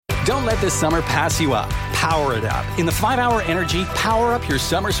Don't let this summer pass you up. Power it up. In the 5-Hour Energy, power up your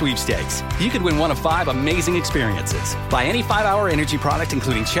summer sweepstakes. You could win one of 5 amazing experiences. Buy any 5-Hour Energy product,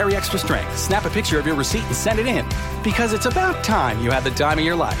 including Cherry Extra Strength. Snap a picture of your receipt and send it in. Because it's about time you had the time of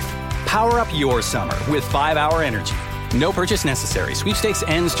your life. Power up your summer with 5-Hour Energy. No purchase necessary. Sweepstakes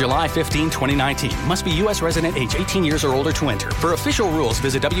ends July 15, 2019. Must be U.S. resident age 18 years or older to enter. For official rules,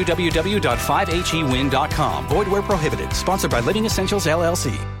 visit www.5hewin.com. Void where prohibited. Sponsored by Living Essentials,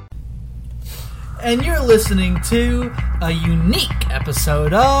 LLC. And you're listening to a unique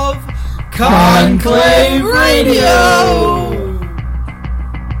episode of Conclave Radio!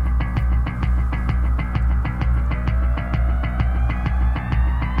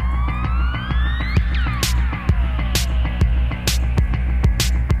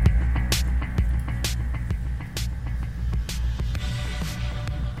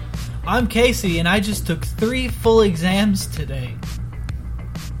 I'm Casey, and I just took 3 full exams today.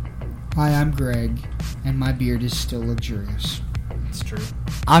 Hi, I'm Greg, and my beard is still luxurious. It's true.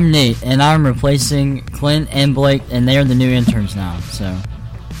 I'm Nate, and I'm replacing Clint and Blake, and they are the new interns now, so.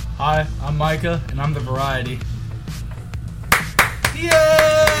 Hi, I'm Micah, and I'm the variety.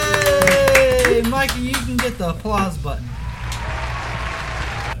 Yay! Micah, you can get the applause button.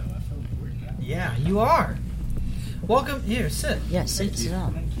 Yeah, you are. Welcome. Here, sit. Yeah, sit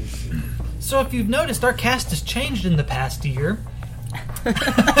down. So if you've noticed, our cast has changed in the past year.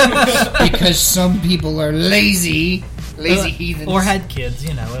 Because some people are lazy heathens. Or had kids,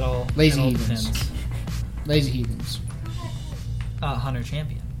 you know, it all Lazy depends. heathens. Lazy heathens. Hunter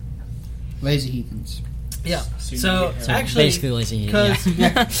Champion. Lazy heathens. Yeah. So So actually, basically lazy. because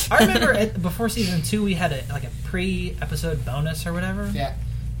Yeah. I remember before season 2 we had a pre-episode bonus or whatever. Yeah.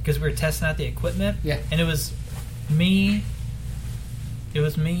 Because we were testing out the equipment. Yeah. And it was me.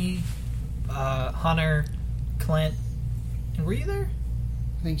 Hunter, Clint, and were you there?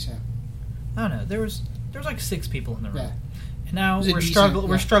 I think so. I don't know. There was like 6 people in the room. Yeah. And now It was a we're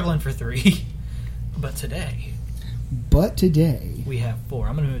decent- struggling for 3. But today But today... we have 4.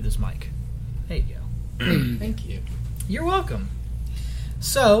 I'm going to move this mic. There you go. Thank you. You're welcome.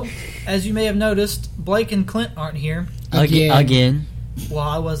 So, as you may have noticed, Blake and Clint aren't here. Again. Well,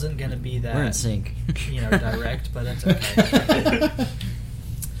 I wasn't going to be that, We're in sync. direct, but that's okay.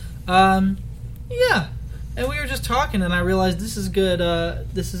 Yeah. And we were just talking, and I realized this is good.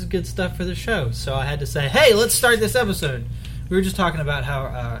 This is good stuff for the show. So I had to say, "Hey, let's start this episode." We were just talking about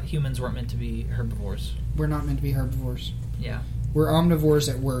how humans weren't meant to be herbivores. We're not meant to be herbivores. Yeah. We're omnivores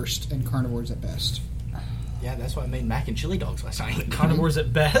at worst and carnivores at best. Yeah, that's why I made mac and chili dogs last night. Carnivores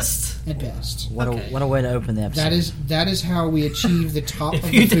at best. At best. What Okay. a way to open the episode. That is how we achieve the top If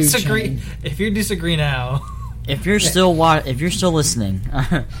of you the food disagree, chain. if you disagree now, If you're still listening,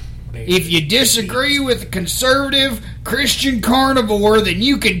 If you disagree with a conservative Christian carnivore, then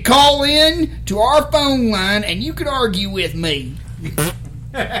you can call in to our phone line and you can argue with me. ding.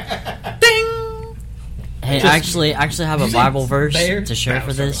 hey, I actually have a Bible verse bear? to share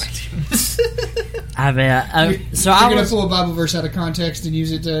for this. I have You're going to pull a Bible verse out of context and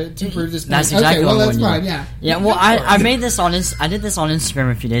use it to prove this. That's point? exactly okay, well, what that's I'm fine, doing. yeah. Yeah, well, I made this on I did this on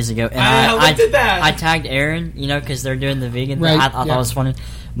Instagram a few days ago, and I looked at that. I tagged Aaron, because they're doing the vegan thing. Right, I thought yeah. it was funny,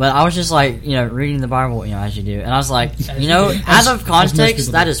 but I was just like, reading the Bible, as you do, and I was like, As out you do. of As most context,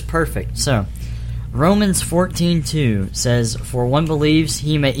 people that do. is perfect. So, Romans 14:2 says, "For one believes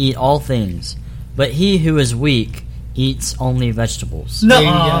he may eat all things, but he who is weak eats only vegetables." No, There you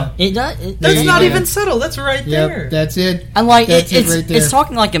go. It does. There that's you not go. even subtle. That's right there. Yep, that's it. And like That's it it's right there. it's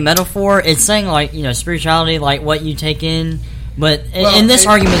talking like a metaphor. It's saying like spirituality, like what you take in. But Well, in this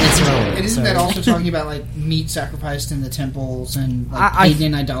argument, it's irrelevant. And isn't so. that also talking about like meat sacrificed in the temples and like I-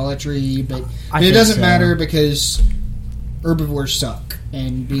 pagan idolatry? But I it think doesn't so. matter because herbivores suck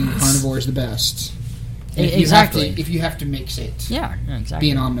and being carnivore is the best. And if you have Exactly. if you have to mix it, Yeah, exactly.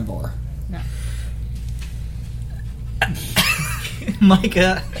 be an omnivore.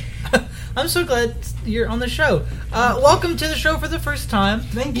 Micah, I'm so glad you're on the show. Welcome to the show for the first time.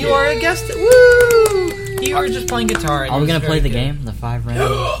 Thank You you. are a guest. Woo! You were just playing guitar. and Are it we was gonna very play the good. game? The 5 round?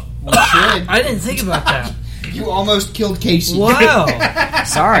 You should. I didn't think about that. You almost killed Casey. Wow.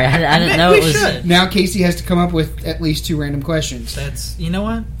 Sorry, I didn't know we it was. should. Now Casey has to come up with at least 2 random questions. That's, you know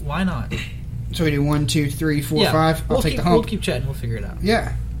what? Why not? So we do 1, 2, 3, 4, 5. I'll take the We'll hump. keep chatting. We'll figure it out.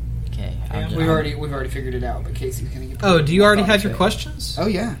 Yeah, Okay, we've already figured it out. But Casey's gonna get. Oh, do you already have your say. questions? Oh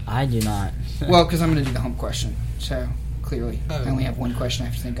yeah. I do not. Well, because I'm gonna do the hump question. So clearly, Oh. I only have 1 question I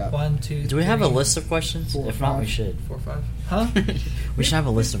have to think of. 1, 2, Do we have a 3, list of questions? 4, If not, we 5. should. 4, 5. Huh? We should have a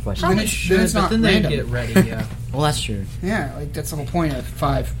list of questions. Probably Then should, it's but not then they random. get ready. Yeah. Well, that's true. Yeah, like that's the whole point of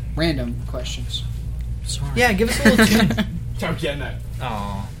 5 random questions. Sorry. Yeah. Give us a little tune. Don't get that.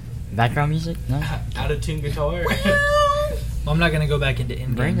 Aw. Background music? No. Out of tune guitar. Well, I'm not going to go back into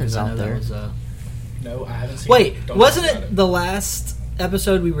in-game. Brandon's because I out know that there. was, No, I haven't seen Wait, it. Don't wasn't talk about it the last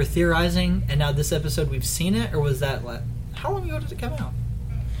episode we were theorizing, and now this episode we've seen it, or was that how long ago did it come out?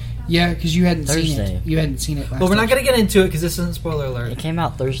 Yeah, because you hadn't seen Thursday. it. You hadn't seen it last Well, we're not time. going to get into it because this isn't spoiler alert. It came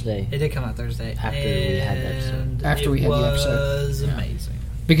out Thursday. It did come out Thursday. After we had the episode. And After we had the episode. It was amazing.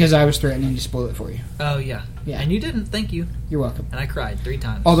 Because I was threatening to spoil it for you. Oh, yeah. Yeah. And you didn't. Thank you. You're welcome. And I cried 3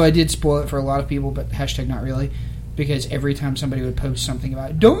 times. Although I did spoil it for a lot of people, but hashtag not really. Because every time somebody would post something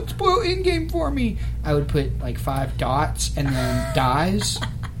about, don't spoil in-game for me, I would put like 5 dots and then dies.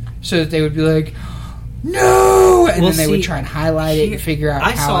 So that they would be like, no! And Well, then they would see, try and highlight it and figure out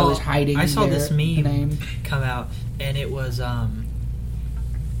how I was hiding I saw their this meme name. come out, and it was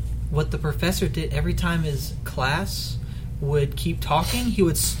what the professor did every time his class would keep talking, he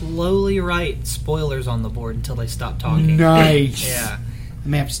would slowly write spoilers on the board until they stopped talking. Nice. Yeah. I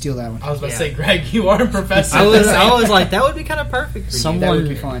may have to steal that one. I was about to Yeah. say, Greg, you are a professor. I was like, that would be kind of perfect for you. That would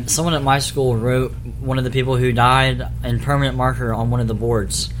be fun. Someone at my school wrote one of the people who died in permanent marker on one of the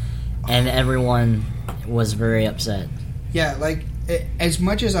boards, and everyone was very upset. Yeah, like, as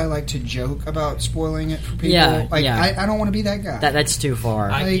much as I like to joke about spoiling it for people, Yeah, like, yeah. I don't want to be that guy. That's too far.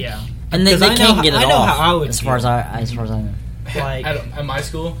 Yeah. and they 'Cause I know can't how- get it I know off. how I would as far as feel. I know. Like, At my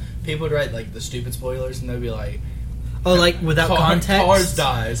school, people would write like the stupid spoilers, and they'd be like, oh, like without context? Cars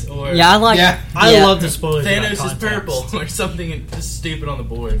dies, or Yeah, I like. Yeah. I yeah. love the spoilers without Thanos is context. purple, or something just stupid on the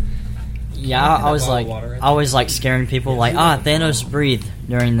board. Yeah, Look at I was that bottle like, of water. I was like scaring people, like, Thanos breathed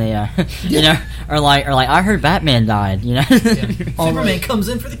during the, you know, or like, I heard Batman died, you know. Superman comes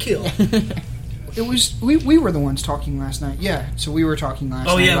in for the kill. It was we were the ones talking last night. Yeah, so we were talking last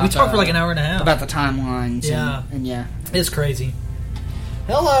night. Oh yeah, we about talked for like an hour and a half. about the timelines. Yeah. and yeah. It's crazy.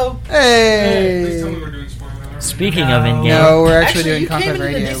 Hello. Hey. Please tell me we're doing spoiler alert. Speaking of in-game, No, we're actually doing you came content in at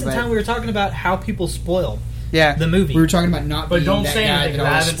a radio. decent But time. We were talking about how people spoil. yeah, the movie. We were talking about not But being don't that say guy anything, that I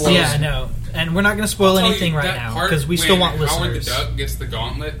always haven't spoils. Yeah, I know. And we're not going to spoil I'll tell anything you, right that now part because we still when want Howard the listeners. Duck gets the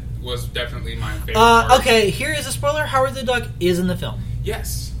gauntlet was definitely my favorite part. Okay, here is a spoiler. Howard the Duck is in the film.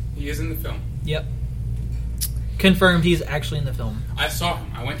 Yes, he is in the film. Yep. Confirmed he's actually in the film. I saw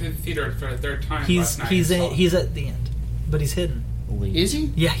him. I went to the theater for the 3rd time He's last night. he's and saw him. he's at the end. But he's hidden. Is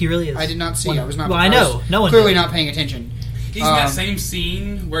he? Yeah, he really is. I did not see. Well, I was not. Well, I was know. No one clearly did. not paying attention. He's in that same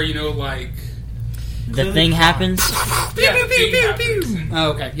scene where, you know, like... the thing happens. Yeah, the thing pew, happens. pew. and-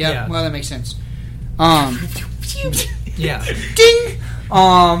 Oh, okay. Yeah, Yeah. Well, that makes sense. Yeah. Ding.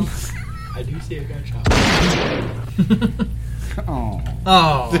 I do see a gunshot. Oh.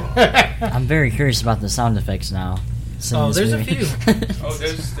 Oh. I'm very curious about the sound effects now. seeing Oh, this there's a movie. few. Oh,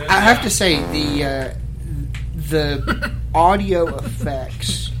 there's I have to say the audio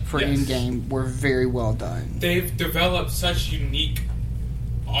effects for Yes. in-game were very well done. They've developed such unique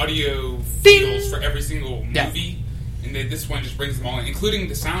audio feels for every single Yeah. movie, and this one just brings them all in, including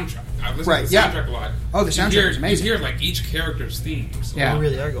the soundtrack. I've listened Right, to the yeah. soundtrack a lot. Oh, the You soundtrack hear- is amazing. You hear, like, each character's themes. Yeah. We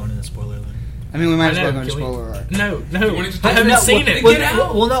really are going into spoiler alert. I mean, we might as I well know, go into can we- spoiler alert. No, You wanna just- I haven't No, seen it. Well, Get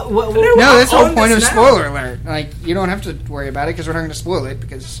out. well, no. Well, No, that's the whole on point of this now. spoiler alert. Like, you don't have to worry about it because we're not going to spoil it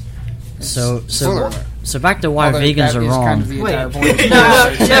because it's So spoiler alert. so back to why Although vegans that are is wrong. kind of the Wait. entire point.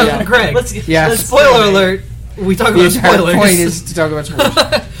 No, Greg. Yeah. The spoiler alert. We talk The about entire spoilers. point is to talk about spoilers.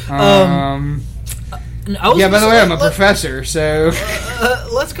 I was Yeah, by the gonna way, say, I'm a professor, so...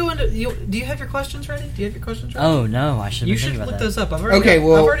 Let's go into. Do you have your questions ready? Do you have your questions ready? Oh no, I should. You be should thinking look about that. those up. I've already Okay, got,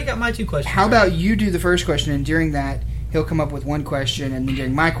 well, I've already got my 2 questions. How ready. about you do the first question, and during that, he'll come up with one question, and then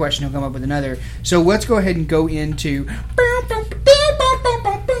during my question, he'll come up with another. So let's go ahead and go into...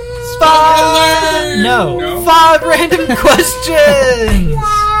 No. 5 random questions.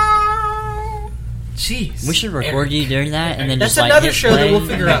 Jeez. We should record you during that, and then That's just like another hit show that play. we'll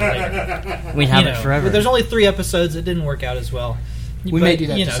figure out later. We'd have You it know, forever. but there's only 3 episodes. It didn't work out as well. We But, may do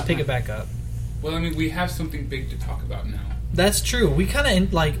that You this know, pick summer. it back up. Well, I mean, we have something big to talk about now. That's true. We kind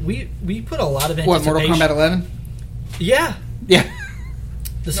of like we put a lot of What, anticipation. Mortal Kombat 11? Yeah, Yeah.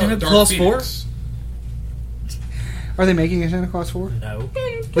 the No, Santa Dark Claus 4. Phoenix. Are they making a Santa Claus 4? No,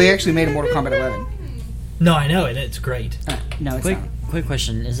 They actually made a Mortal Kombat 11. no, I know, and it's great. No, it's quick, not. quick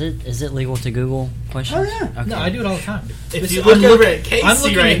question: Is it legal to Google questions? Oh, yeah. Okay. No, I do it all the time. If Listen, you look I'm over looking- at Casey I'm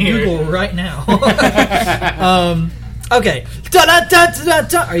looking right at here. Google right now. Okay. Da, da, da, da,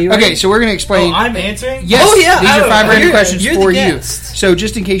 da. Are you ready? Okay, so we're going to explain... Oh, I'm answering? Yes, Oh, yeah. these are Oh, 5 random you're- questions you're the for you. guest. So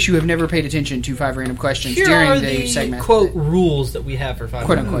just in case you have never paid attention to 5 random questions Here during are the segment... quote rules that we have for 5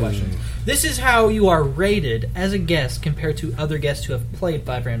 Quote, random unquote. questions. This is how you are rated as a guest compared to other guests who have played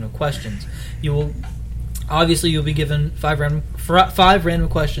 5 random questions. You will obviously you'll be given 5 random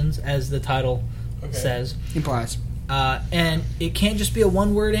questions as the title says. Implies. And it can't just be a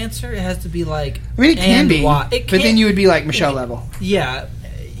one-word answer. It has to be like. I mean, it can and be, why. but then you would be like Michelle level. Yeah,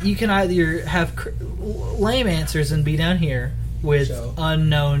 you can either have lame answers and be down here with Michelle.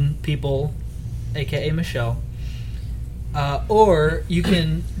 unknown people, aka Michelle, or you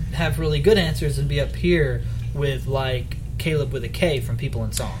can have really good answers and be up here with like Caleb with a K from People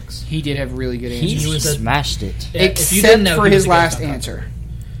and Songs. He did have really good He answers. was a- smashed it. Yeah, if you Except didn't know, for he was his a last guest on answer.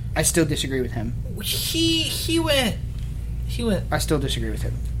 I still disagree with him. He went. I still disagree with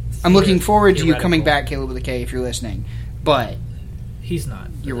him. I'm looking forward to you Theoretical. coming back, Caleb with a K, if you're listening. But He's not.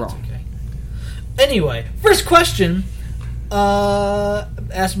 but You're that's wrong. Okay. Anyway, first question,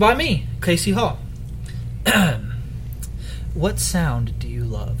 asked by me, Casey Hall. What sound do you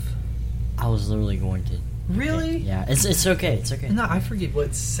love? I was literally going to. Really? Yeah, it's okay. It's okay. No, I forget.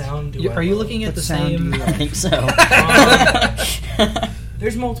 What sound do I Are you love? looking at What the sound do same? you I think so.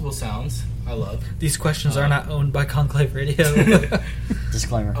 There's multiple sounds I love. These questions are not owned by Conclave Radio.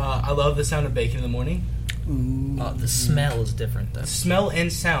 Disclaimer. I love the sound of bacon in the morning. The smell is different, though. Smell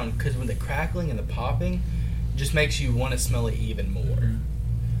and sound, because with the crackling and the popping, just makes you want to smell it even more.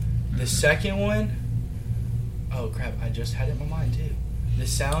 Mm-hmm. The second one, oh crap, I just had it in my mind too. The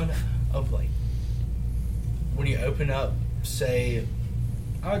sound of like when you open up, say,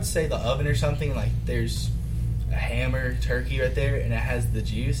 I would say the oven or something, like there's a ham or turkey right there, and it has the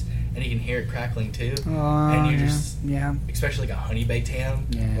juice, and you can hear it crackling too. And you just, yeah. especially like a honey baked ham,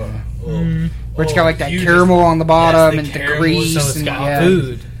 Yeah. Mm-hmm. Where it's got like that you caramel on the bottom yes, and the caramel, grease. So it's and, got yeah.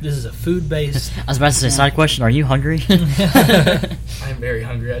 food. This is a food-based. I was about to say, side question, are you hungry? I'm very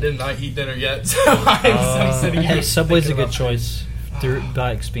hungry. I did not eat dinner yet, so I'm sitting here. Hey, Subway's a thinking good about- choice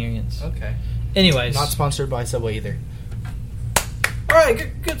by experience. Okay. Anyways, Not sponsored by Subway either. all right.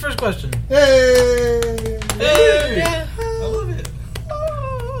 Good first question. Yeah, I love it.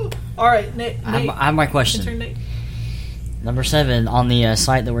 All right, Nate. I have my Turn, question. Nate. Number 7 on the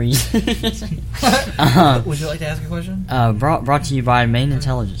site that we're using. Would you like to ask a question? Brought to you by Maine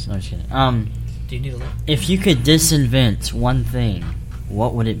Intelligence. No, just kidding. Do you need a look? If you could disinvent one thing,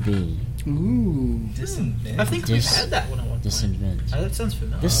 what would it be? Ooh. Disinvent. I think we've had that one at one point. Disinvent. That sounds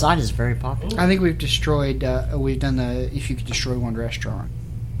familiar. This site is very popular. I think we've destroyed. We've done the if you could destroy one restaurant.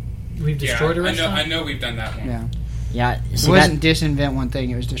 We've destroyed a restaurant. I know we've done that one. Yeah. Yeah, It see wasn't that, disinvent one thing.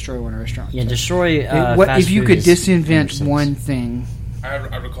 It was destroy one restaurant. yeah, destroy. What fast if you food could is disinvent number 6. one thing? I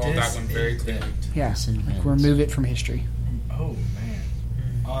recall that one very clearly. Yeah. Disinvent. Like remove it from history. Oh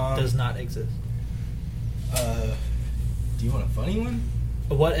man. Does not exist. Do you want a funny one?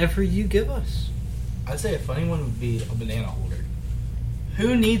 Whatever you give us. I'd say a funny one would be a banana holder.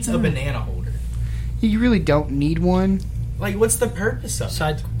 Who needs a banana holder? You really don't need one Like, what's the purpose of it?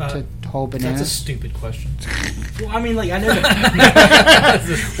 Side. to hold That's a bananas. stupid question. Well, I mean, like, I know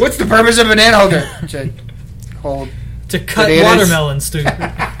that. What's the purpose of a banana holder? To hold. To cut Bananas. watermelon, stupid.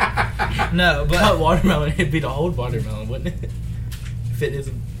 No, but Cut watermelon, it'd be to hold watermelon, wouldn't it? If it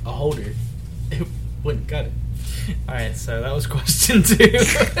isn't a holder, it wouldn't cut it. all right. So that was question 2.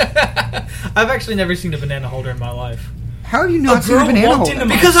 I've actually never seen a banana holder in my life How do you not A see a girl banana walked holder? into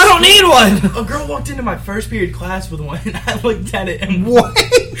my- because I don't need one. A girl walked into my first period class with one, and I looked at it and What?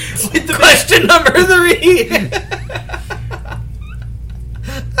 with the Question number 3.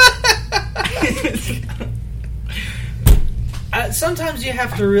 Sometimes you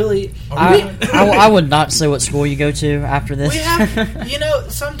have to really. I would not say what school you go to after this. We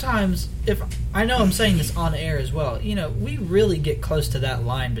have, sometimes if I know I'm saying this on air as well, we really get close to that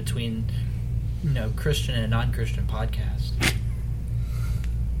line between, Christian and non-Christian podcast.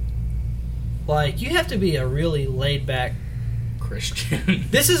 Like, you have to be a really laid-back Christian.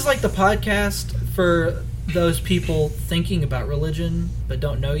 This is like the podcast for those people thinking about religion but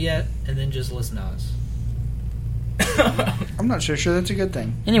don't know yet, and then just listen to us. I'm not so sure that's a good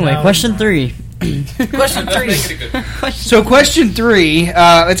thing. Anyway, No, question it's 3. Question Let's 3. make it a good. So question 3,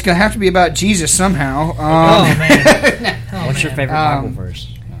 it's going to have to be about Jesus somehow. Oh, man. What's your favorite Bible verse?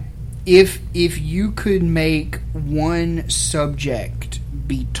 If you could make one subject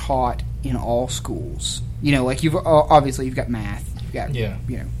be taught in all schools, like you've obviously you've got math, you've got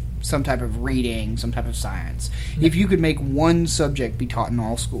some type of reading, some type of science. If you could make one subject be taught in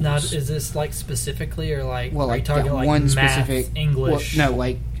all schools, Now, is this like specifically, or like, well, are you like talking yeah, like one math, specific English, well, no,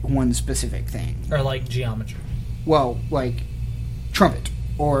 like one specific thing. or like geometry? Well, like trumpet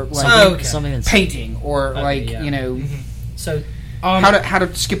or like Oh, okay. Something that's painting or Okay, like yeah. So, how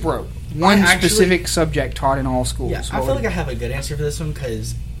to skip rope. One I actually- specific subject taught in all schools. Yeah, I feel like I have a good answer for this one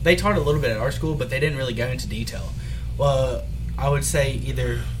because they taught a little bit at our school, but they didn't really go into detail. Well, I would say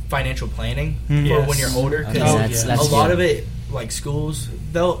either financial planning for Yes. when you're older, Okay, because that's a lot good. of it, like schools,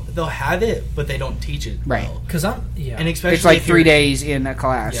 they'll have it, but they don't teach it Right. well. Because And especially It's like if 3 you're- days in a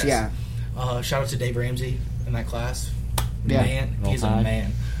class. Yes. Yeah. Shout out to Dave Ramsey in that class. Yeah. Man, Roll he's a Tide.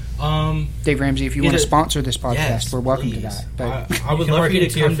 man. Dave Ramsey, if you want to Either- sponsor this podcast, Yes, we're welcome to please. that. But I would you can love work for you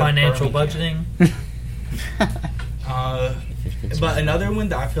into to your come to financial Birmingham. budgeting. But another one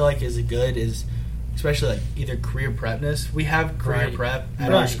that I feel like is good is, especially like either career prepness. We have career Right. prep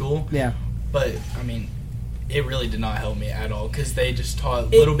at our Right. school, yeah. but I mean, it really did not help me at all because they just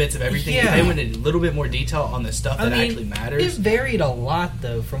taught little bits of everything. yeah. They went into a little bit more detail on the stuff that actually It matters. varied a lot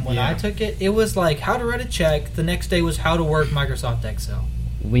though from when Yeah. I took it. It was like how to write a check. The next day was how to work Microsoft Excel.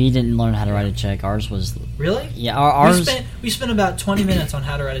 We didn't learn how to write a check. Ours was Really? ours. We spent about 20 minutes on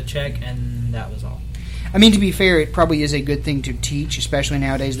how to write a check, and that was all. I mean, to be fair, it probably is a good thing to teach, especially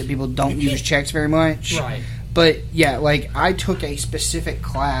nowadays that people don't use checks very much. Right. But yeah, like I took a specific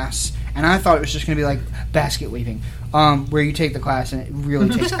class, and I thought it was just going to be like basket weaving, where you take the class and it really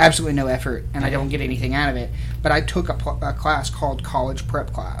takes absolutely no effort, and I don't get anything out of it. But I took a class called College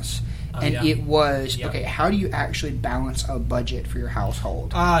Prep Class, and yeah. it was Yeah. okay. How do you actually balance a budget for your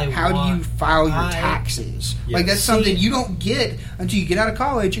household? I How do you want- file your I- taxes? Yes. Like that's See- something you don't get until you get out of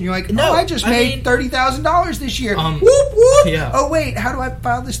college, and you're like, No, oh, I just I made mean- $30,000 this year. Whoop Um, whoop. yeah. Oh wait, how do I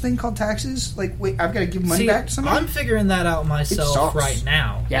file this thing called taxes? Like, wait, I've got to give money See, back to somebody. I'm figuring that out myself sucks. right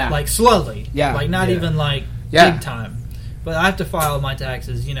now. Yeah. Like slowly. Yeah. Like not Yeah. even like Yeah. big time. But I have to file my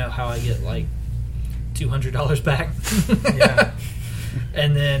taxes. You know how I get like $200 back. Yeah.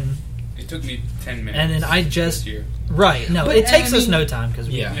 And then It took me 10 minutes. And then I this just- year. right. No, But, it takes I us mean- no time because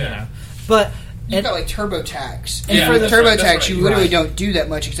we Yeah. you Yeah. know. But You've and- got like TurboTax, and Yeah, for the that's right, TurboTax, that's right. you literally Right. don't do that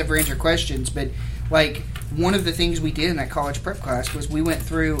much except for answer questions. But like one of the things we did in that college prep class was we went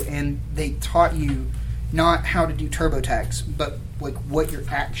through and they taught you not how to do TurboTax, but like what you're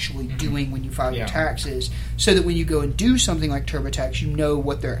actually doing when you file your Yeah. taxes, so that when you go and do something like TurboTax, you know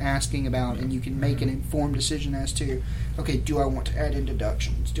what they're asking about, and you can make an informed decision as to, okay, do I want to add in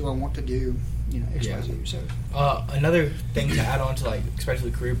deductions? Do I want to do X, Yeah. Y, Z? So Another thing to add on to like especially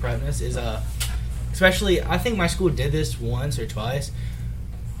career prepness is especially I think my school did this once or twice,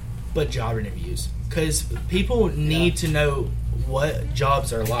 but job interviews because people need to know what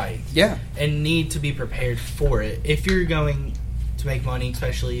jobs are like yeah, and need to be prepared for it if you're going to make money,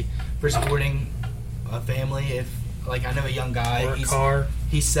 especially for supporting a family. If like I know a young guy, or a car.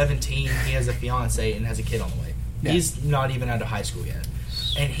 he's 17, he has a fiance and has a kid on the way. Yeah. He's not even out of high school yet,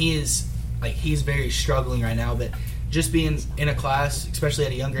 and he's very struggling right now. But just being in a class, especially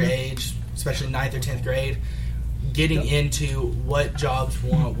at a younger age, especially 9th or 10th grade, getting into what jobs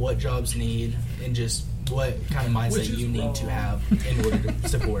want, what jobs need, and just what kind of mindset you need to have in order to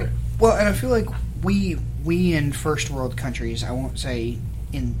support it. Well, and I feel like we in first world countries, I won't say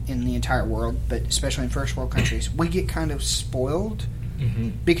in the entire world, but especially in first world countries, we get kind of spoiled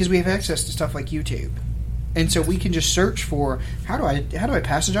because we have access to stuff like YouTube. And so we can just search for how do I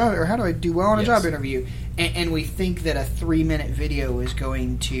pass a job, or how do I do well on a Yes. job interview, and we think that a 3-minute video is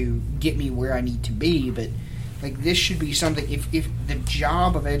going to get me where I need to be. But like this should be something. If the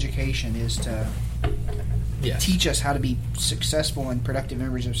job of education is to Yes. teach us how to be successful and productive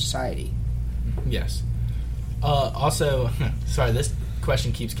members of society. Yes. Also, sorry, this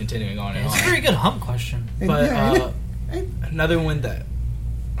question keeps continuing on and It's a on. very good hump question. But Yeah. another one that,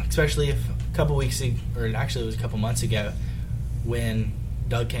 especially if a couple weeks ago, or actually it was a couple months ago, when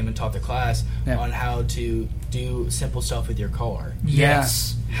Doug came and taught the class Yeah. on how to do simple stuff with your car.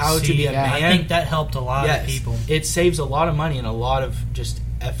 Yes. How to be a yeah, I man. think that helped a lot of people. It saves a lot of money and a lot of just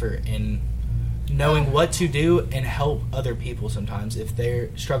effort in knowing what to do and help other people sometimes if they're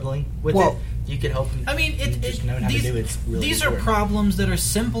struggling with Well, it. You could help them. I mean, just knowing how these, to do it's really these are important. problems that are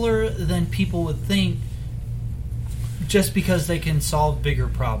simpler than people would think, just because they can solve bigger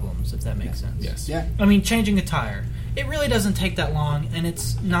problems. If that makes sense. Yes. Yeah. I mean, changing a tire. It really doesn't take that long, and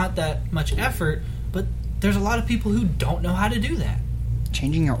it's not that much effort. But there's a lot of people who don't know how to do that.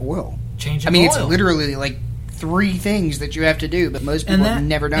 Changing your oil. Changing I mean, oil. it's literally like 3 things that you have to do, but most people have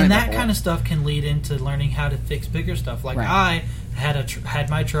never done it and that before. kind of stuff can lead into learning how to fix bigger stuff. Like Right. I had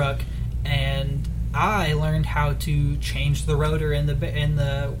my truck, and I learned how to change the rotor and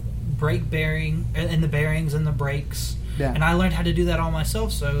the brake bearing and the bearings and the brakes. Yeah. And I learned how to do that all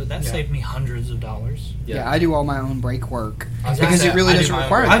myself, so that Yeah. saved me hundreds of dollars. Yeah, I do all my own brake work I was because gonna it say, really I do doesn't my own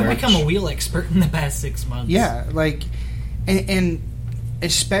require brake that I've much. become a wheel expert in the past 6 months. Yeah, like, and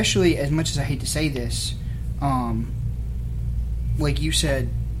especially as much as I hate to say this, like you said,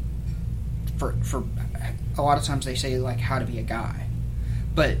 for a lot of times they say like how to be a guy,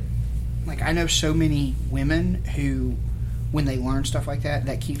 but like I know so many women who, when they learn stuff like that,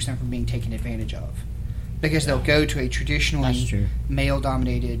 that keeps them from being taken advantage of, because they'll go to a That's traditionally true.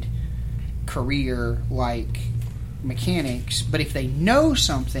 male-dominated career like mechanics, but if they know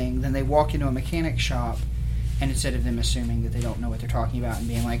something, then they walk into a mechanic shop, and instead of them assuming that they don't know what they're talking about and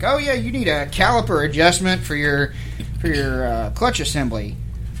being like, "Oh yeah, you need a caliper adjustment for your clutch assembly,"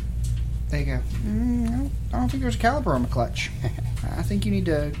 they go, "I don't think there's a caliper on my clutch. I think you need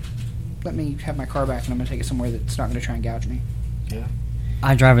to let me have my car back, and I'm going to take it somewhere that's not going to try and gouge me." Yeah.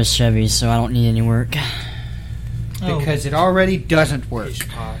 I drive a Chevy, so I don't need any work. Because it already doesn't work. He's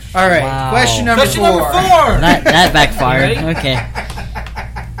posh. All right, Wow. question number Question 4. number 4. That backfired. You ready? Okay.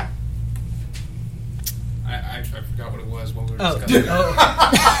 I forgot what it was while we were Oh, discussing.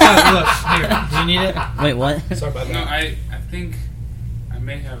 look, here. Do you need it? Wait, what? Sorry about No, that. I think I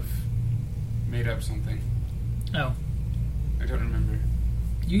may have made up something. Oh, I don't remember.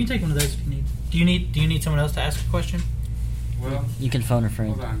 you can take one of those if you need. Do you need someone else to ask a question? Well, You can phone a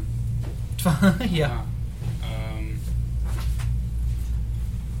friend. hold on. Yeah.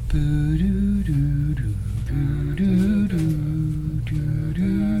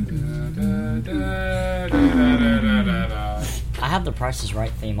 I have the Price is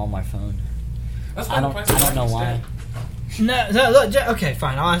Right theme on my phone. Let's I don't know why. No, look, okay,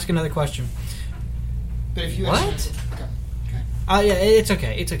 fine. I'll ask another question. But if you What? Yeah, it's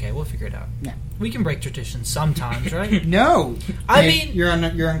okay. It's okay. We'll figure it out. Yeah. We can break traditions sometimes, right? No. I Okay, mean- you're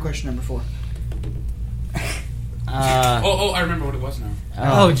on question number 4. I remember what it was now.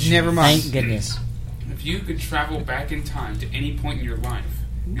 Oh, Never mind. Thank goodness. If you could travel back in time to any point in your life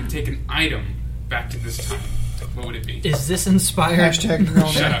and take an item back to this time, what would it be? Is this inspired? Hashtag girl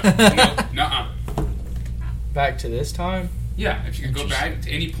Shut now. up. No, nuh-uh. Back to this time. Yeah, if you could go back to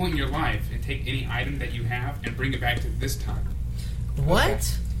any point in your life and take any item that you have and bring it back to this time.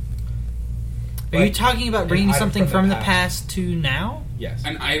 What? Are Like, you talking about an bringing item something from from the the past to now? Yes.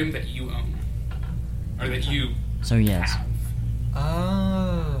 An item that you own. Or that you So yes. have.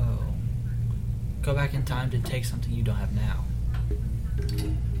 Oh. Go back in time to take something you don't have now.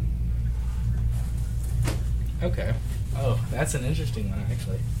 Okay. Oh, that's an interesting one,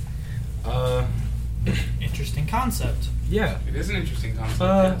 actually. Interesting concept. Yeah. It is an interesting concept,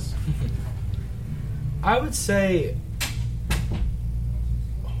 yes. I would say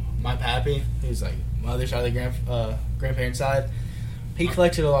my pappy, who's like my other side of the grandparents' side, he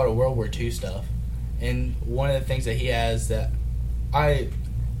collected a lot of World War II stuff. And one of the things that he has that I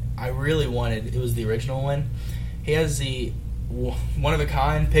really wanted, it was the original one. He has the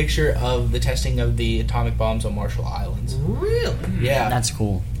one-of-a-kind picture of the testing of the atomic bombs on Marshall Islands. Really? Yeah. That's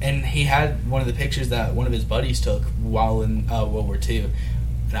cool. And he had one of the pictures that one of his buddies took while in World War II.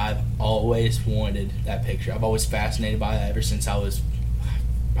 And I've always wanted that picture. I've always fascinated by it ever since I was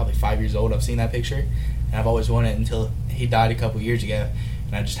probably 5 years old. I've seen that picture. And I've always wanted it until he died a couple years ago.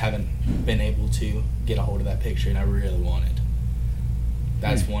 And I just haven't been able to get a hold of that picture. And I really want it.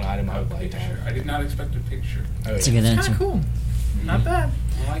 That's one item I would like to have. I did not expect a picture. Oh, That's a yeah. good Kind answer. of cool. Not bad.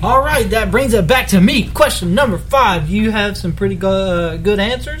 I like All right, that brings it back to me. Question number 5. You have some pretty good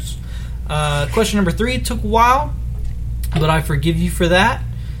answers. Question number 3 took a while, but I forgive you for that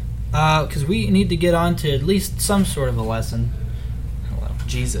because we need to get on to at least some sort of a lesson. Hello.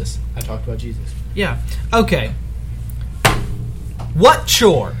 Jesus. I talked about Jesus. Yeah. Okay. What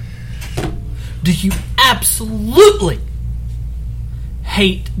chore do you absolutely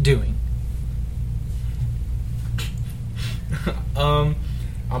hate doing? I'm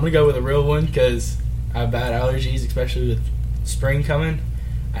gonna go with a real one because I have bad allergies, especially with spring coming.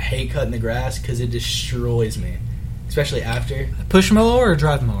 I hate cutting the grass because it destroys me, especially after Push mower or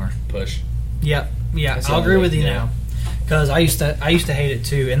drive mower? push. Yep. Yeah, That's the I'll only agree way with to you do it. now. Because I used to hate it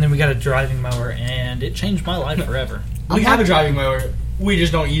too, and then we got a driving mower, and it changed my life forever. We have a driving mower. We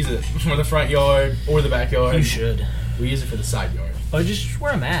just don't use it for the front yard or the backyard. You should. We use it for the side yard. Or just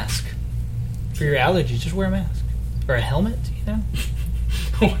wear a mask for your allergies. Just wear a mask or a helmet. You know.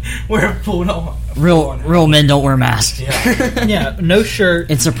 We're a full on. Real men don't wear masks. Yeah. Yeah. No shirt.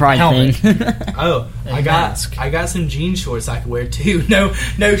 It's a pride Helmet. thing. Oh, And I got mask. some jean shorts I could wear too.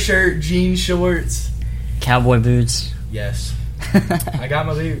 No shirt, jean shorts. Cowboy boots. Yes, I got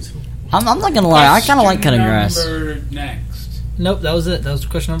my boots. I'm not gonna lie. I kind of like cutting grass. Number next. Nope. That was it. That was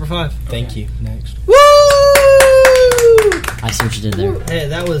question number 5. Thank you. Next. Woo! I see what you did there. Hey,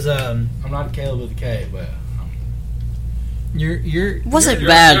 that was I'm not Caleb with a K, but you're Wasn't You're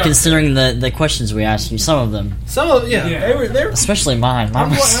bad up. considering the questions we asked you. Some of them, some of Yeah. they were. especially mine.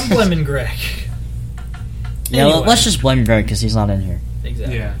 I'm blaming Greg. Yeah, Anyway. let's just blame Greg because he's not in here.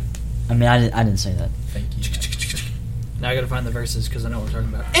 Exactly. Yeah. I mean, I didn't say that. thank you. Now I gotta find the verses because I know what we're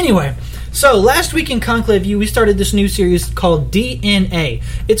talking about. Anyway, so last week in Conclave U, we started this new series called DNA.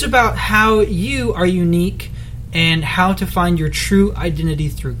 It's about how you are unique and how to find your true identity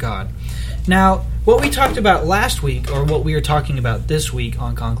through God. Now, what we talked about last week, or what we are talking about this week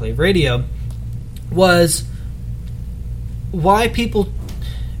on Conclave Radio, was why people,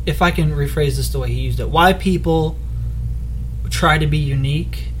 if I can rephrase this the way he used it, why people try to be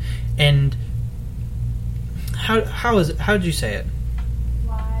unique, and how did you say it?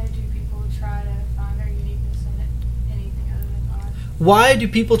 Why do people try to find their uniqueness in anything other than God? Why do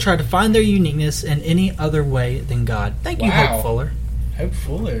people try to find their uniqueness in any other way than God? Thank you, Wow. Hope Fuller. Hope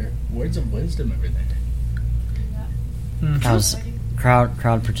Fuller. Words of wisdom over there. That was crowd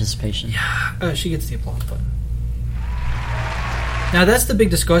participation. She gets the applause button. Now that's the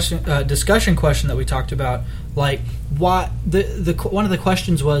big discussion question that we talked about. Like, why the one of the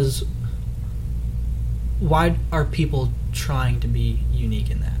questions was, why are people trying to be unique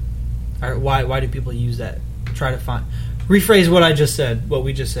in that? Or why do people use that? Try to find. Rephrase what I just said. What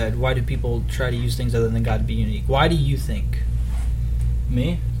we just said. Why do people try to use things other than God to be unique? Why do you think?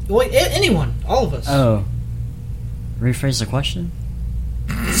 Me? Well, anyone, all of us. Oh. Rephrase the question?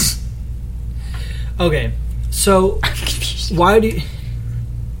 Okay, so why do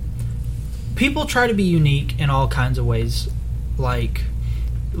people try to be unique in all kinds of ways, like,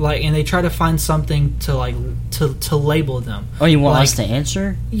 and they try to find something to label them. Oh, you want like, us to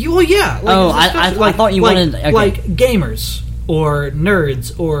answer? Well, yeah. Like, Oh, I thought you wanted... Okay. Like gamers, or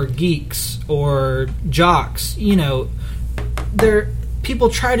nerds, or geeks, or jocks, people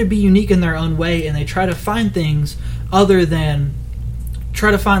try to be unique in their own way, and they try to find things other than...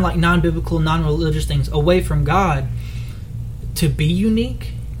 Try to find, like, non-biblical, non-religious things away from God to be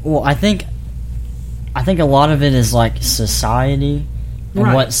unique. Well, I think a lot of it is, like, society... And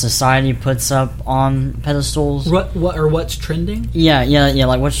Right. what society puts up on pedestals. What's trending? Yeah,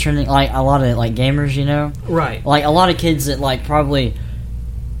 like what's trending, like a lot of like gamers, Right. like a lot of kids that like probably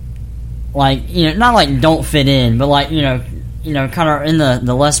like not like don't fit in, but like kind of in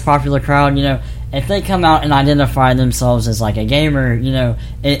the less popular crowd. If they come out and identify themselves as like a gamer,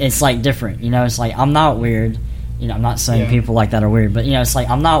 it's like different. It's like I'm not weird. I'm not saying people like that are weird, but it's like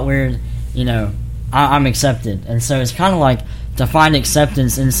I'm not weird. I'm accepted, and so it's kind of like to find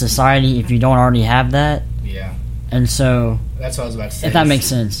acceptance in society if you don't already have that. Yeah. And so That's what I was about to say. if that makes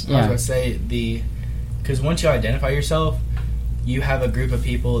sense, I was about to say because once you identify yourself, you have a group of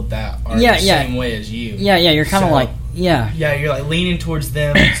people that are the same way as you. Yeah, you're kind of Yeah, you're like leaning towards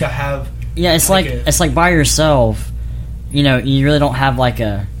them to have. Yeah, it's like it's like by yourself. You really don't have like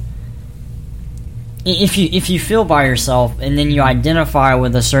a. If you feel by yourself and then you identify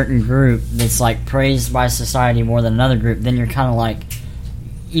with a certain group that's like praised by society more than another group, then you're kind of like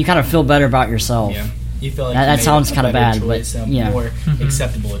you kind of feel better about yourself. Yeah, you feel like that you sounds made kind a of better bad, choice, but a more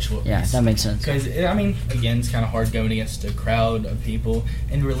acceptable choice. Yeah, that makes sense. Because again, it's kind of hard going against a crowd of people,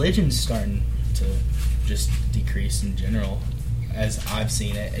 and religion's starting to just decrease in general, as I've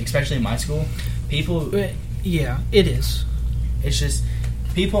seen it, especially in my school. People, yeah, it is. It's just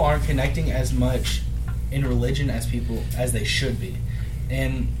people aren't connecting as much in religion as they should be.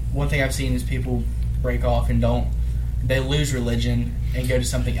 And one thing I've seen is people break off and they lose religion and go to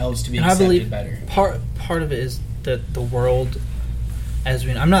something else to be accepted I believe better. Part of it is that the world, as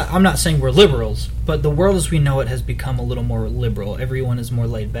we know, I'm not saying we're liberals, but the world as we know it has become a little more liberal. Everyone is more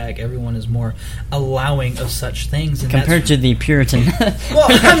laid back. Everyone is more allowing of such things. And compared to the Puritan. Well,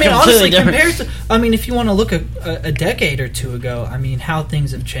 honestly, if you want to look a decade or two ago, how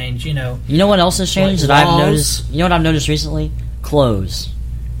things have changed. You know what else has changed like that I've laws. noticed? You know what I've noticed recently? Clothes.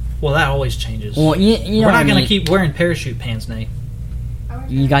 Well, that always changes. Well, we're not going to keep wearing parachute pants, Nate.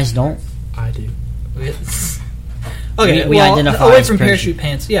 You guys don't? I do. Okay, we identify away as from parachute. parachute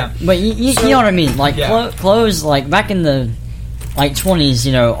pants, yeah. But you know what I mean? Like clothes, like back in the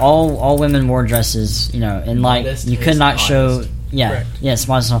 20s, all women wore dresses, and like Modest you could is not show. modest. Yeah,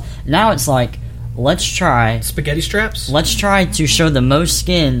 modest. Now it's like let's try Spaghetti straps. Let's try to show the most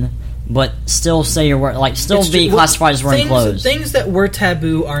skin, but still say you're wearing, like still be classified as wearing clothes. Things that were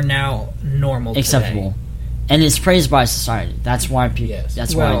taboo are now normal, acceptable, today. And it's praised by society. That's why people. Yes.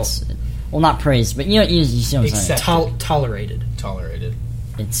 That's why it's not praised, but you see what I'm saying. Tolerated.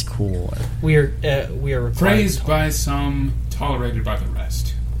 It's cool. We are required praised by some, tolerated by the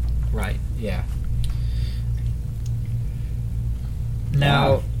rest. Right. Yeah.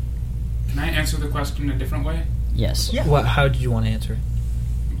 Now, can I answer the question a different way? Yes. Yeah. How did you want to answer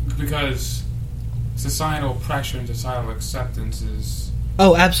it? Because societal pressure and societal acceptance is...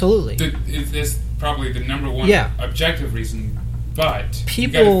 Oh, absolutely. Is probably the number one objective reason, but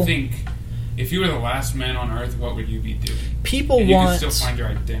people you gotta think, if you were the last man on Earth, what would you be doing? People and you want can still find your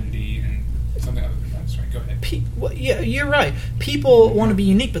identity and something other than that. That's right. Go ahead. Well, yeah, you're right. People want to be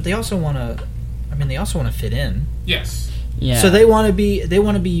unique, but they also want to. I mean, they also want to fit in. Yes. Yeah. So they want to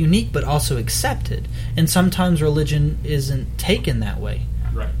be unique, but also accepted. And sometimes religion isn't taken that way.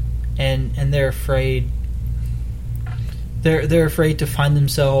 Right. And they're afraid. They're afraid to find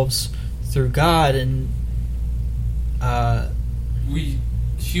themselves through God, and we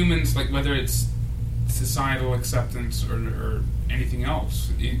humans, like whether it's societal acceptance or anything else,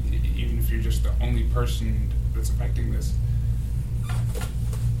 even if you're just the only person that's affecting this,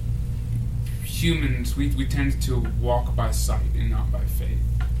 humans we tend to walk by sight and not by faith.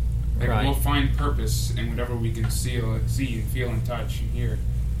 Like Right. we'll find purpose in whatever we can see and feel and touch and hear.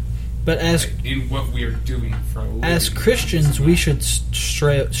 but as Like, in what we are doing for a living. as Christians, we should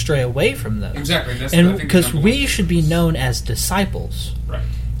stray away from those. Exactly. That's And I think because the number we one should be purpose. known as disciples, Right.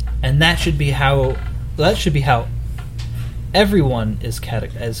 and that should be how everyone is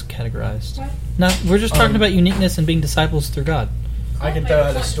categorized. What? Not we're just talking about uniqueness and being disciples through God. I can throw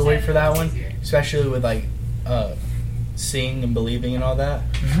out a story for that one, especially with like seeing and believing and all that.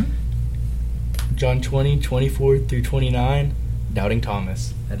 Mhm. John 20:24 through 29, doubting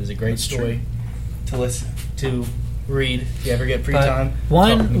Thomas. That is a great That's story to listen to, read if you ever get free But time.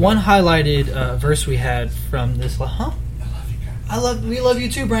 one highlighted verse we had from this. Huh? We love you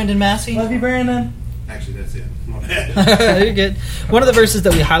too, Brandon Massey. Love you, Brandon. Actually, that's it. My bad. You're good. One of the verses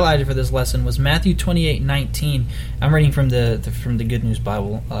that we highlighted for this lesson was Matthew 28:19. I'm reading from the Good News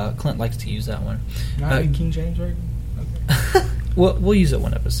Bible. Clint likes to use that one. Not in King James Version. We'll use it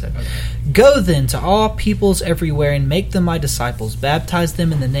one episode. Go then to all peoples everywhere and make them my disciples. Baptize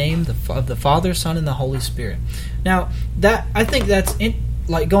them in the name of the Father, Son, and the Holy Spirit. Now, that I think that's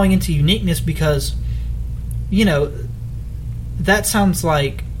like going into uniqueness because, that sounds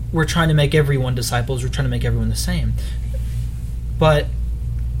like we're trying to make everyone disciples. We're trying to make everyone the same. But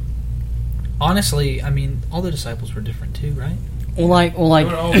honestly, I mean, all the disciples were different too, right? They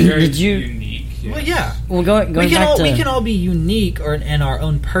were all very did you? unique. Yes. Well, yeah. Well, going We back to we can all be unique in our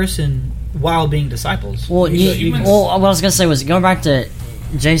own person while being disciples. well, humans- what I was gonna say was going back to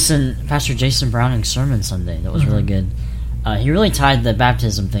Pastor Jason Browning's sermon Sunday. That was really good. He really tied the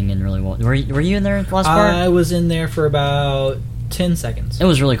baptism thing in really well. Were you in there at the last part? I was in there for about 10 seconds. It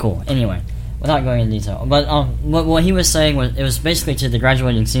was really cool. Anyway, without going into detail, but what he was saying was it was basically to the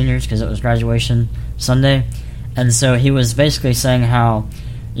graduating seniors because it was graduation Sunday, and so he was basically saying how,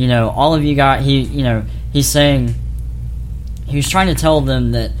 all of you got he's saying he was trying to tell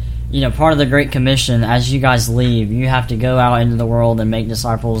them that part of the Great Commission as you guys leave, you have to go out into the world and make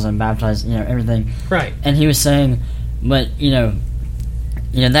disciples and baptize everything. Right. And he was saying, but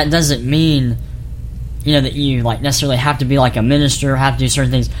that doesn't mean that you like necessarily have to be like a minister, have to do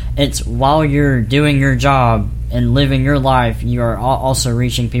certain things. It's while you're doing your job and living your life, you are also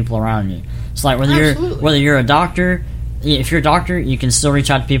reaching people around you. It's like whether you're a doctor, if you're a doctor, you can still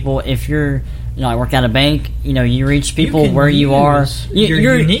reach out to people. If you're I work at a bank, you reach people can where you are.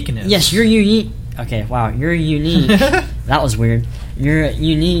 your uniqueness. Yes, you're unique. Okay, wow, you're unique. That was weird. You're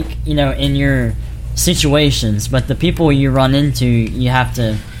unique, in your situations, but the people you run into, you have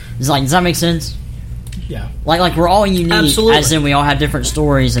to. Does that make sense? Yeah. Like we're all unique, Absolutely. as in we all have different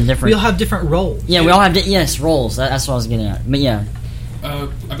stories and different. We all have different roles. Yeah, we all have roles. That's what I was getting at. But yeah, I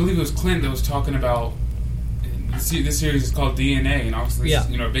believe it was Clint that was talking about. This series is called DNA, and obviously, this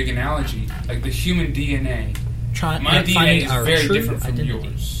is, a big analogy. Like the human DNA. My DNA is very different from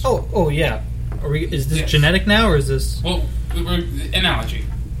yours. Oh yeah. Is this Yes. genetic now, or is this? Well, analogy.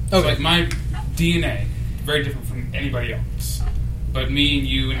 So Okay. like my DNA very different from anybody else, but me and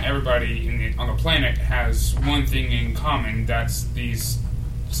you and everybody on the planet has one thing in common. That's these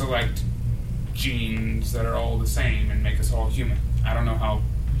select genes that are all the same and make us all human. I don't know how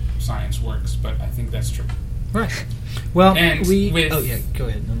science works, but I think that's true. Right. Well, And with- Oh yeah, go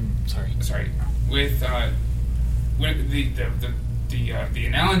ahead. I'm sorry. Sorry, with the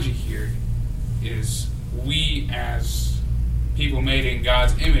analogy here is we as people made in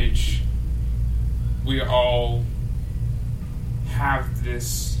God's image, we all have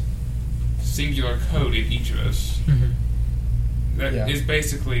this singular code in each of us that is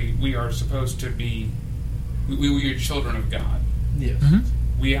basically we are supposed to be we are children of God. Yes.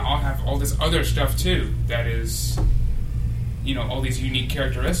 Mm-hmm. We all have all this other stuff too that is all these unique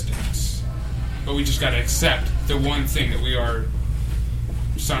characteristics, but we just got to accept the one thing that we are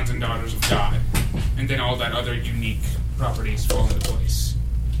sons and daughters of God, and then all that other unique properties fall into place.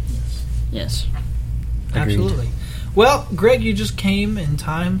 yes, Agreed. Absolutely. Well, Greg, you just came in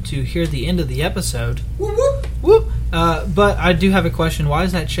time to hear the end of the episode. Whoop whoop whoop. But I do have a question. Why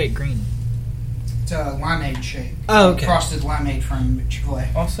is that shake green? It's a limeade shake. Oh, okay. Frosted limeade from Chick-fil-A.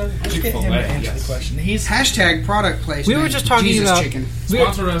 Also, let's get him to answer the question. He's Hashtag product placement. We were just talking Jesus about chicken.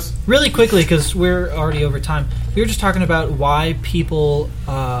 Sponsor us. really quickly because we're already over time. We were just talking about why people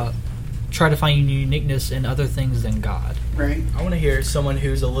try to find uniqueness in other things than God. Right. I want to hear someone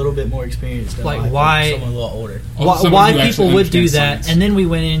who's a little bit more experienced than Like life, why- someone a little older. Why people would do that, Science. and then we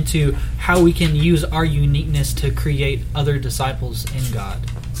went into how we can use our uniqueness to create other disciples in God.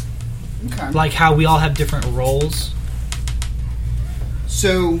 Okay. Like how we all have different roles.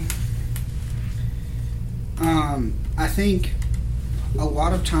 So, I think a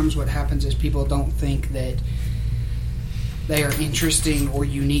lot of times what happens is people don't think that they are interesting or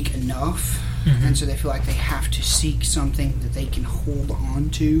unique enough, and so they feel like they have to seek something that they can hold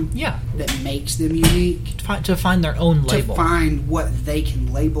on to Yeah, that makes them unique, to find their own label. to find what they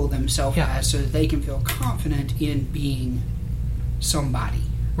can label themselves Yeah. as so that they can feel confident in being somebody.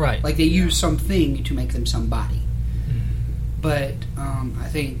 Right. Like they use something to make them somebody. But I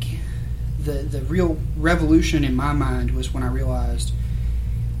think the real revolution in my mind was when I realized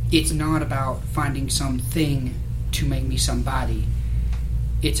it's not about finding something to make me somebody.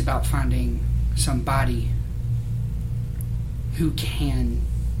 It's about finding somebody who can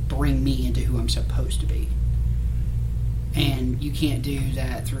bring me into who I'm supposed to be. And you can't do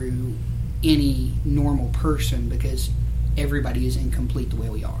that through any normal person because everybody is incomplete the way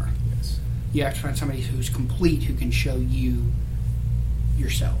we are. Yes. You have to find somebody who's complete who can show you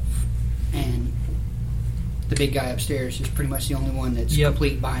yourself. And the big guy upstairs is pretty much the only one that's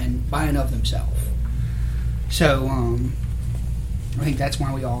complete by and of themselves. So, I think that's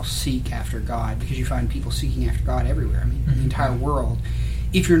why we all seek after God, because you find people seeking after God everywhere. I mean, the entire world.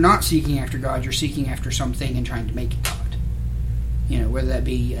 If you're not seeking after God, you're seeking after something and trying to make it God. You know, whether that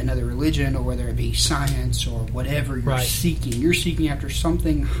be another religion or whether it be science or whatever you're seeking. You're seeking after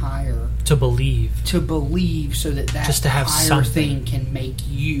something higher. To believe. To believe so that Just to have higher something. thing can make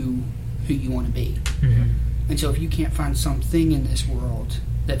you who you want to be. Mm-hmm. And so if you can't find something in this world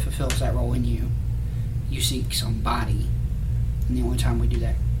that fulfills that role in you, you seek somebody. And the only time we do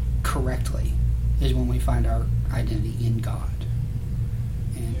that correctly is when we find our identity in God.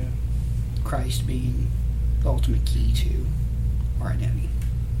 And Christ being the ultimate key to our identity.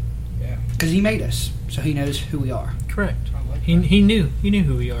 Yeah. Because He made us, so He knows who we are. Correct. I like He knew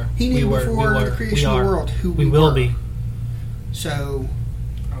who we are. He knew we were, before we the were, creation of we the are. world who We we will were. be. So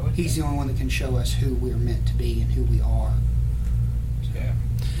I like He's that. the only one that can show us who we're meant to be and who we are. Yeah.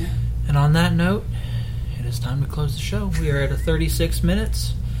 And on that note, it is time to close the show. We are at 36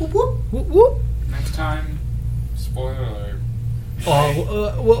 minutes. Whoop, whoop. Whoop, whoop. Next time, spoiler alert.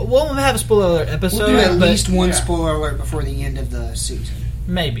 We'll have a spoiler alert episode. We'll do at but least one yeah. spoiler alert before the end of the season.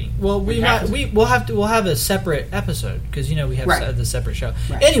 maybe. Well, we'll have a separate episode because we have Right. the separate show.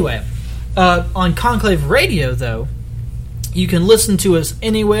 Right. Anyway, on Conclave Radio though, you can listen to us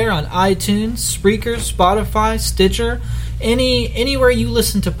anywhere on iTunes, Spreaker, Spotify, Stitcher, anywhere you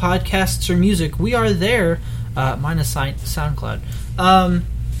listen to podcasts or music. We are there, minus SoundCloud.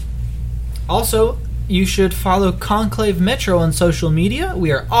 Also, you should follow Conclave Metro on social media.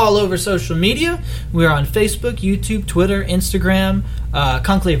 We are all over social media. We are on Facebook, YouTube, Twitter, Instagram.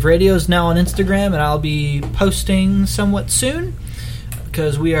 Conclave Radio is now on Instagram, and I'll be posting somewhat soon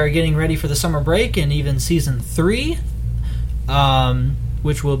because we are getting ready for the summer break and even season 3,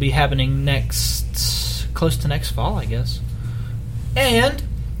 which will be happening close to next fall, I guess. And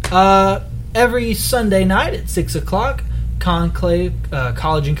every Sunday night at 6 o'clock, Conclave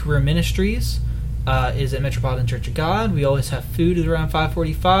College and Career Ministries is at Metropolitan Church of God. We always have food at around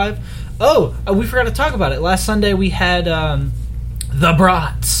 5:45. Oh, we forgot to talk about it. Last Sunday we had the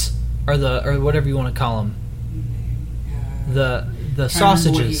brats, or whatever you want to call them. The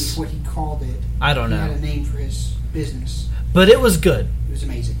sausages. What he called it. I don't He know, had a name for his business. but it was good. It was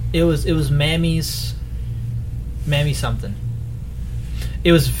amazing. It was Mammy something.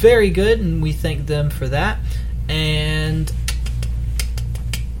 It was very good, and we thank them for that. And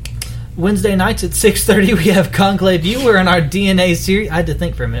Wednesday nights at 6:30 we have Conclave U. We're in our DNA series. I had to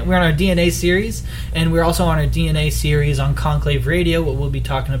think for a minute. We're in our DNA series, and we're also on our DNA series on Conclave Radio, what we'll be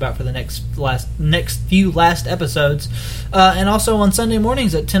talking about for the next few episodes. And also on Sunday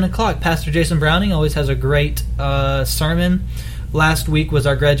mornings at 10 o'clock, Pastor Jason Browning always has a great sermon. Last week was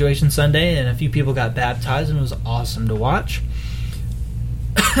our graduation Sunday, and a few people got baptized, and it was awesome to watch.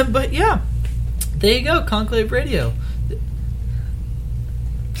 But yeah, there you go, Conclave Radio.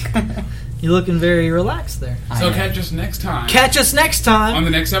 You're looking very relaxed there. So catch us next time. Catch us next time on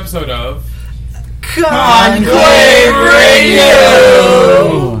the next episode of Conclave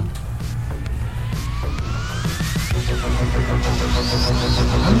Radio!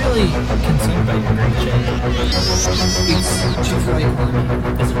 I'm really concerned about your grades. It's Chick-fil-A corned beef.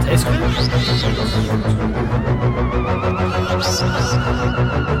 Does it taste good?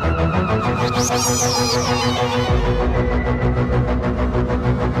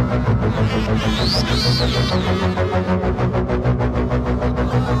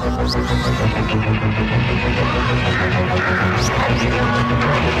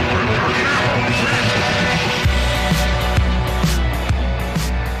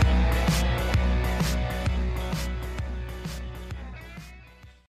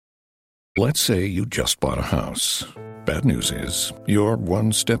 Let's say you just bought a house. Bad news is, you're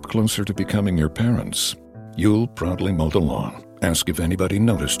one step closer to becoming your parents. You'll proudly mow the lawn, ask if anybody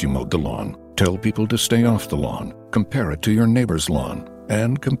noticed you mowed the lawn, tell people to stay off the lawn, compare it to your neighbor's lawn,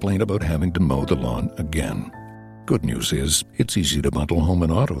 and complain about having to mow the lawn again. Good news is, it's easy to bundle home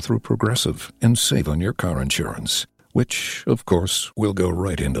and auto through Progressive and save on your car insurance, which, of course, will go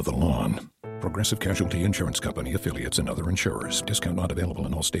right into the lawn. Progressive Casualty Insurance Company, affiliates, and other insurers. Discount not available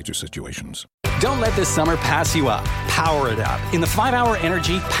in all states or situations. Don't let this summer pass you up. Power it up. In the 5-Hour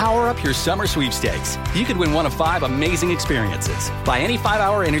Energy Power Up Your Summer Sweepstakes, you could win one of 5 amazing experiences. Buy any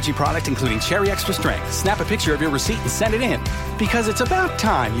 5-Hour Energy product, including Cherry Extra Strength. Snap a picture of your receipt and send it in. Because it's about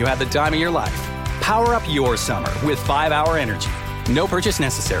time you had the time of your life. Power up your summer with 5-Hour Energy. No purchase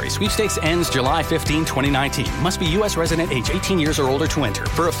necessary. Sweepstakes ends July 15, 2019. Must be U.S. resident age 18 years or older to enter.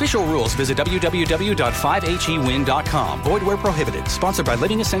 For official rules, visit www.5hewin.com. Void where prohibited. Sponsored by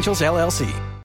Living Essentials, LLC.